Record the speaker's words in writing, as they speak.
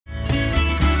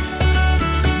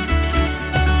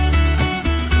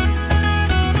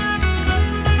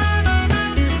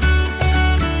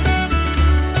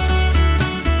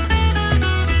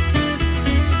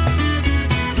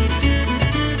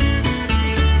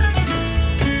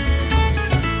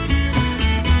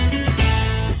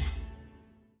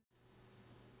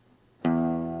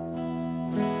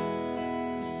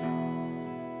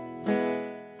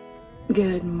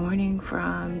Good morning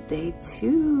from day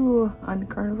 2 on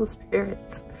Carnival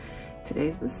Spirits.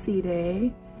 Today's the sea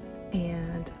day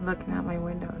and I'm looking out my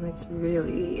window and it's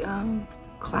really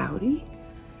cloudy.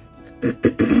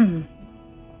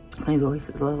 My voice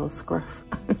is a little scruff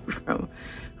from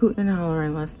hooting and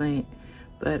hollering last night.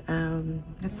 But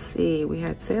let's see, we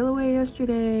had sail away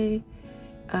yesterday.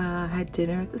 Had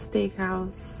dinner at the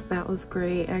steakhouse. That was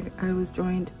great. I was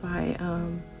joined by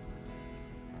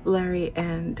Larry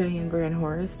and Diane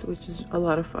Brandhorst, which is a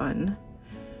lot of fun.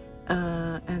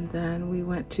 And then we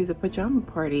went to the pajama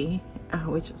party,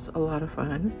 which was a lot of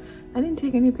fun. I didn't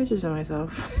take any pictures of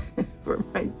myself for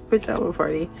my pajama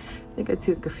party. I think I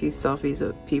took a few selfies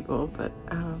of people, but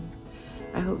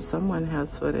I hope someone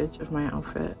has footage of my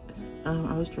outfit.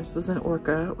 I was dressed as an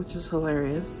orca, which is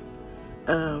hilarious.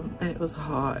 And it was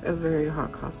hot, a very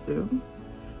hot costume,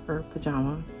 or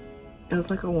pajama. It was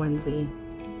like a onesie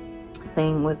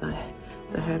thing with the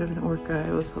head of an orca.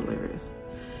 It was hilarious.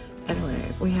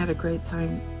 Anyway, we had a great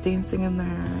time dancing in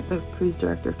there. The cruise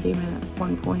director came in at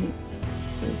one point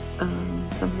with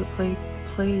some of the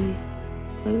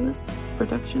playlist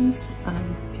productions.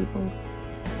 People,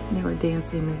 they were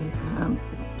dancing, making,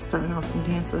 starting off some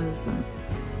dances, and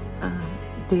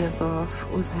dance off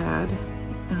was had.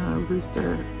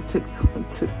 Rooster took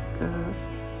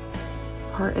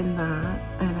part in that,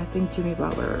 and I think Jimmy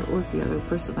Butler was the other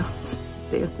person that was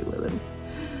dancing with him.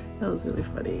 That was really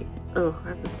funny. Oh, I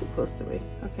have this too close to me.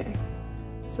 Okay,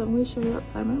 so I'm going to show you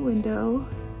outside my window.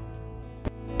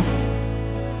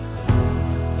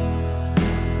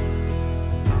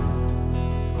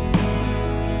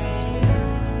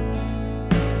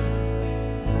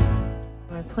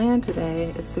 My plan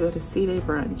today is to go to Sea Day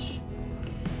Brunch,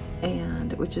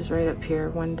 and which is right up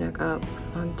here, one deck up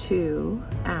on 2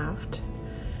 aft.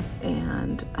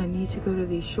 And I need to go to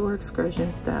the shore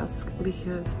excursions desk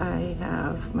because I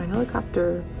have my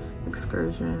helicopter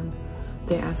excursion.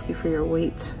 They ask you for your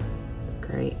weight.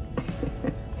 Great.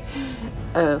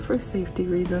 For safety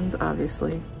reasons,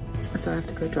 obviously. So I have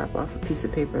to go drop off a piece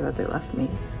of paper that they left me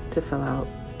to fill out.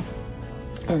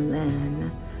 And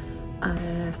then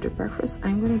after breakfast,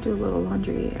 I'm gonna do a little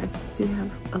laundry. I do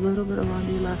have a little bit of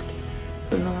laundry left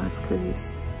from the last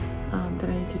cruise that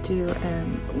I need to do,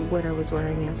 and what I was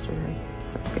wearing yesterday,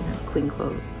 so I can have clean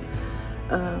clothes.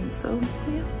 So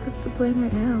yeah, that's the plan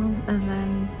right now. And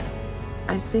then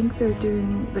I think they're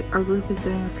doing, our group is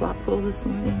doing a slot pull this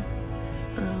morning.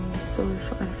 So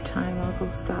if I have time, I'll go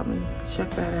stop and check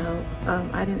that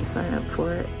out. I didn't sign up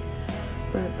for it,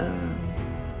 but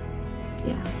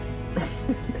yeah.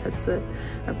 That's it.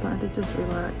 I plan to just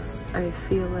relax. I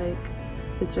feel like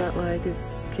the jet lag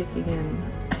is kicking in.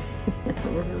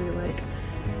 I'm really like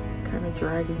kind of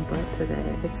dragging butt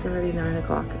today. It's already 9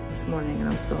 o'clock this morning and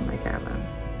I'm still in my cabin.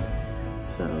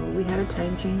 So we had a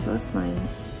time change last night.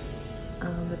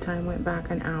 The time went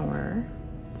back an hour.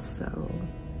 So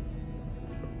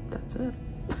that's it.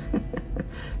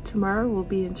 Tomorrow we'll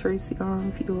be in Tracy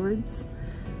Arm Fjords.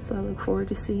 So I look forward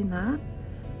to seeing that.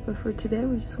 But for today,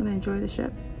 we're just gonna enjoy the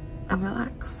ship and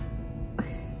relax.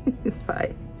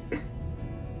 Bye.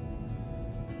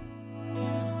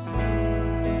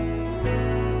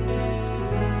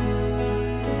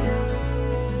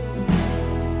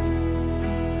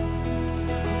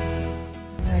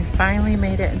 I finally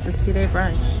made it into Sea Day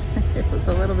Brunch. It was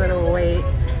a little bit of a wait,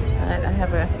 but I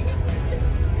have a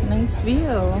nice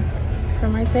view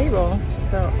from my table.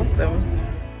 So awesome.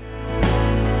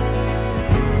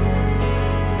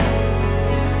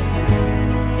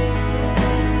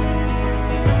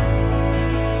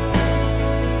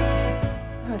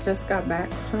 Just got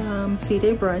back from Sea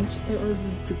Day Brunch. It was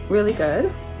really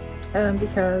good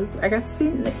because I got to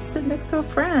sit next to a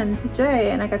friend, Jay,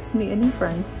 and I got to meet a new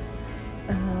friend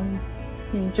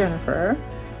named Jennifer,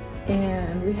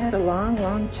 and we had a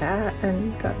long chat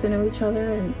and got to know each other,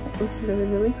 and it was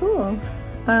really cool.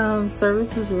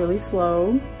 Service is really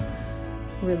slow,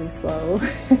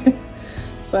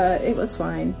 but it was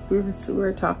fine. We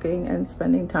were talking and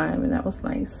spending time, and that was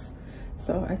nice.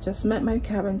 So I just met my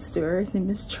cabin steward. His name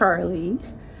is Charlie.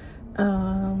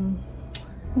 And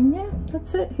yeah,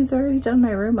 that's it. He's already done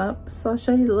my room up. So I'll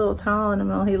show you the little towel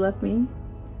animal he left me.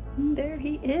 And there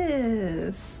he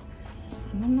is.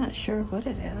 And I'm not sure what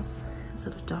it is. Is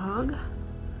it a dog?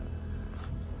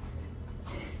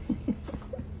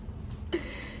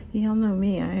 Y'all know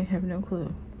me, I have no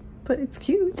clue. But it's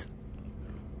cute.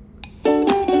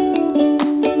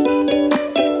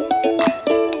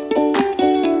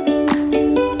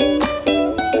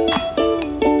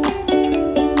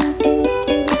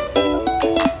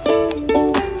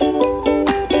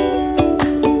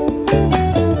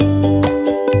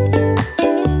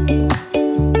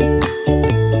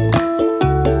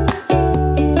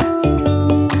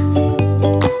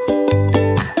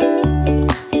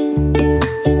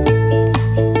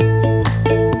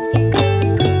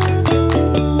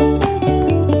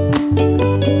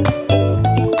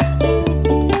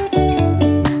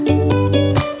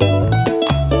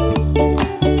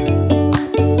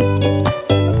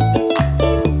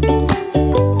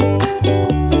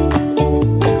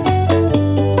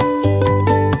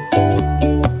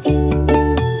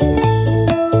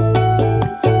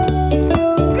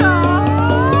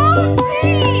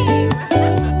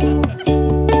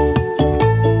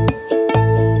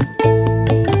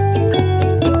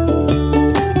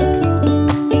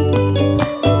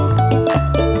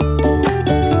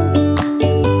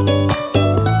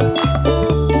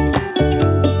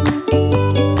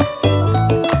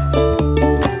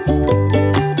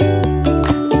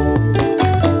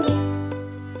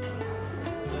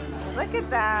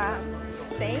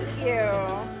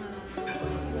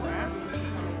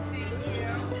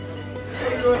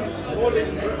 everyone hold it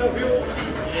in front of you.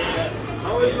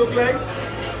 How it look like?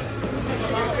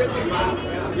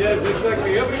 Yes,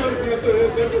 exactly. Everyone seems to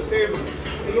have the same.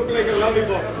 It look like a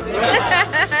lollipop.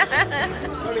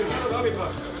 What is a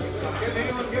lollipop? Can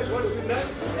anyone guess what is in that?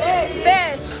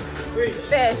 Fish. Fish.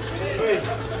 Fish. Fish.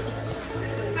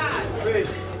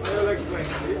 Fish. I will explain.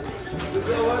 This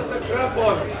is what the crab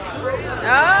ball.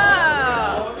 Oh.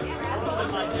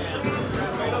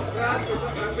 Made of crab with the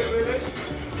pamphlet village,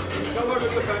 covered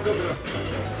with the pantograph.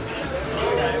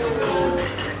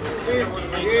 Please,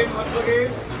 again, once again,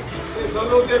 say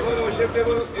salute for our chef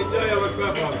table, enjoy our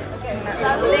crab ball.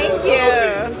 Thank you.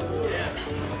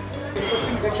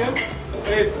 Interesting section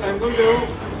is I'm going to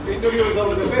introduce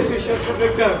our the best chef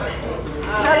Victor.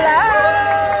 Hello.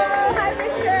 Hi,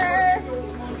 Victor.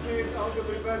 How to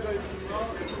prepare the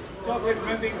chocolate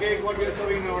melting cake what we are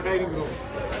serving in our dining room.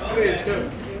 Please, sir.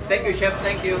 Thank you, Chef.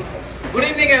 Thank you. Good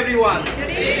evening, everyone. Good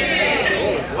evening.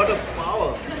 Oh, what a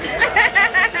power.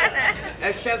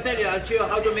 As Chef said, I'll show you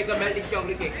how to make a melting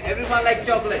chocolate cake. Everyone like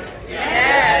chocolate?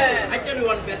 Yes. I tell you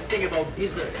one best thing about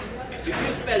dessert. If you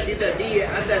spell dessert,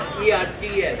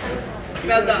 D-E-R-T-S,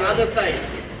 spell the other side,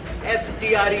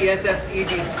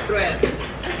 S-T-R-E-S-S-E-D, stress.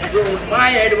 So my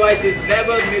advice is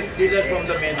never miss dessert from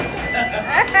the menu.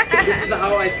 This is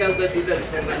how I sell the dessert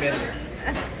from the menu.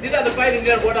 These are the 5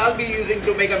 ingredients what I'll be using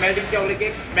to make a melting chocolate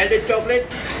cake. Melted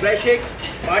chocolate, fresh egg,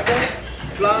 butter,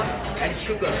 flour and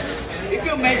sugar. If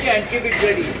you make it and keep it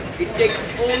ready, it takes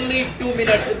only 2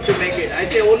 minutes to make it. I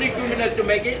say only 2 minutes to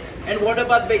make it, and water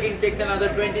bath baking takes another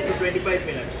 20 to 25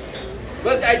 minutes.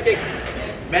 First I take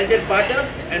melted butter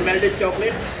and melted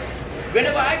chocolate.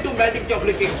 Whenever I do melting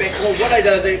chocolate cake back home, what I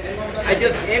do is I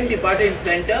just aim the butter in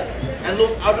center and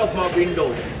look out of my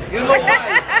window. You know why?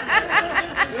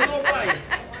 You know why?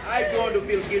 I don't want to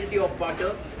feel guilty of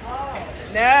butter.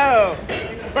 No.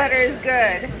 Butter is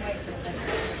good.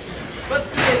 First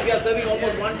today we are serving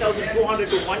almost 1,200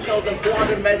 to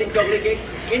 1,400 melting chocolate cake.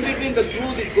 In between the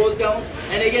cruise it goes down,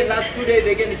 and again last 2 days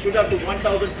again it shoot up to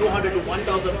 1,200 to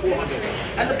 1,400.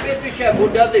 And the pastry chef who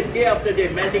does it day after day,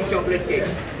 melting chocolate cake,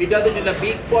 he does it in a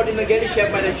big pot in the galley.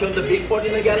 Chef might have shown the big pot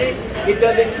in the galley. He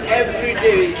does it every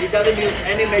day. He doesn't use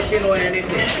any machine or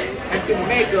anything. And to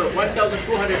make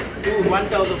 1,200 to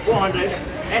 1,400,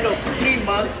 end of 3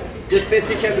 months, this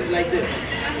pastry chef is like this.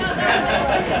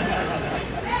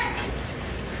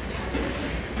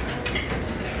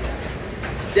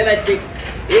 Then I take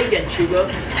egg and sugar.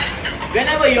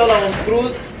 Whenever you are on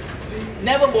cruise,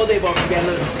 never bother about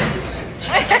calories.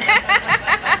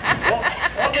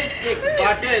 Always take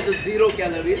butter as a 0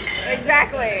 calories.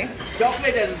 Exactly.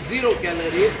 Chocolate as a 0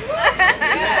 calories.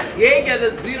 Egg as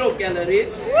a 0 calories.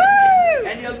 Woo!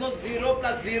 And you know 0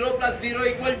 plus 0 plus 0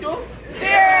 equal to?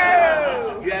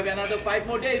 0. You have another 5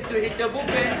 more days to hit the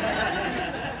buffet.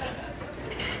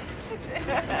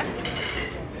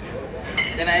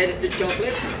 Then I added the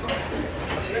chocolate.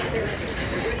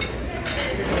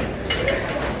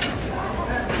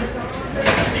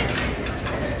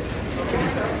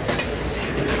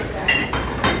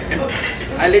 And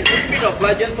I let a bit of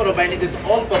flour just for a binding. This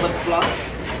all-purpose flour.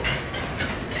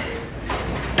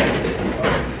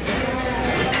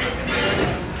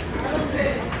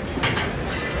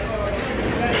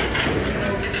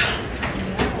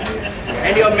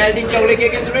 And your melting chocolate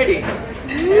cake is ready.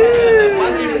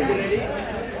 Once it is ready,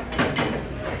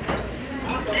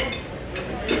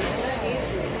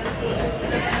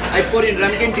 I pour in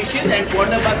ramekin dishes and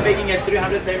water bath baking at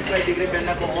 375 degree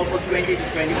Fahrenheit for almost 20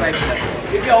 to 25 minutes.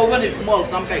 If your oven is small,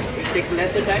 compact, it takes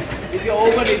lesser time. If your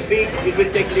oven is big, it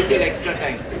will take little extra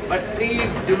time. But please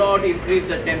do not increase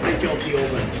the temperature of the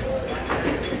oven.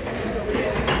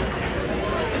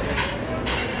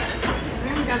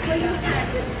 That's what you had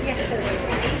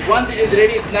yesterday. Once it is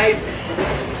ready, it's nice,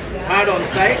 hard on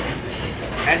side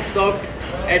and soft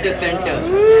at the center.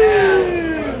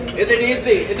 Is it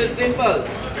easy? Is it simple?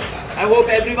 I hope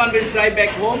everyone will try back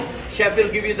home. Chef will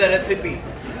give you the recipe.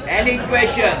 Any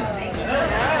question?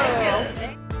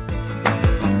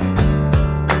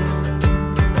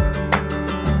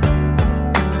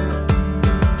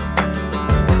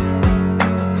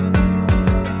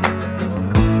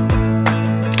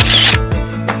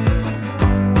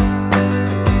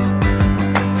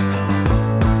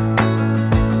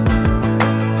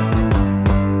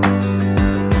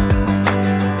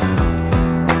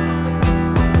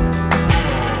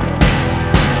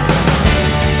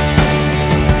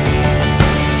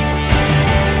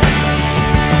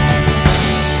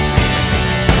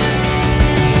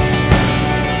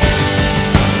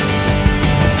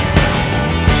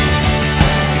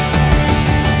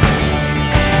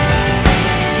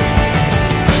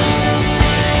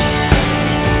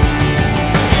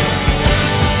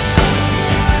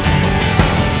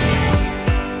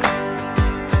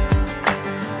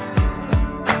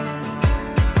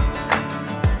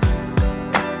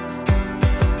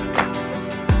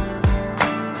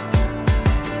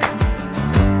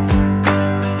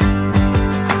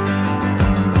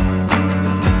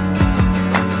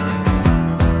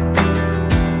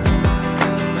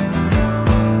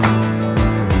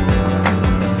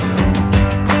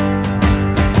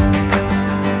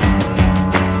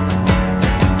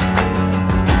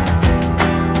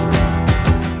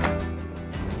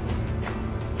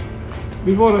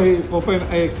 before I open,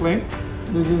 I explain.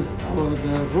 This is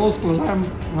the roast lamb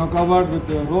covered with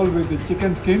the roll with the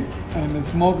chicken skin and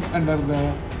smoked under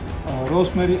the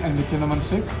rosemary and the cinnamon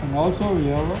stick, and also we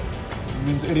have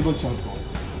edible charcoal.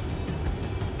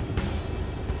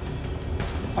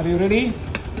 Are you ready?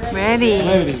 Ready.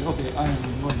 Ready. Okay, I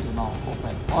am going to now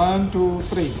open. 1, 2,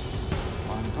 3.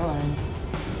 One time.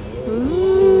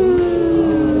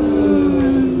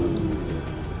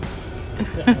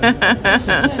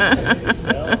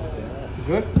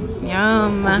 Good.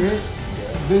 Yum. Okay.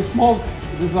 This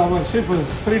is our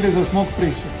spirit is a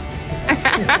smoke-free soup.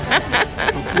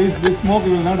 So please, this smoke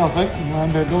will not affect,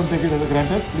 and don't take it as a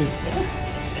granted, please.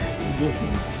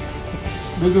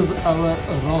 This is our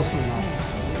roast lamb.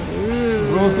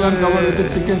 Roast lamb covered with the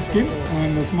chicken skin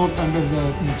and smoked under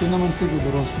the cinnamon stick with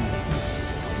the rosemary.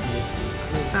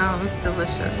 Sounds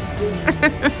delicious.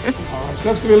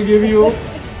 Chefs will give you,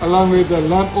 along with the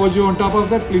lamb au jus on top of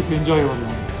that, please enjoy your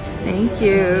lamb. Thank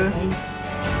you.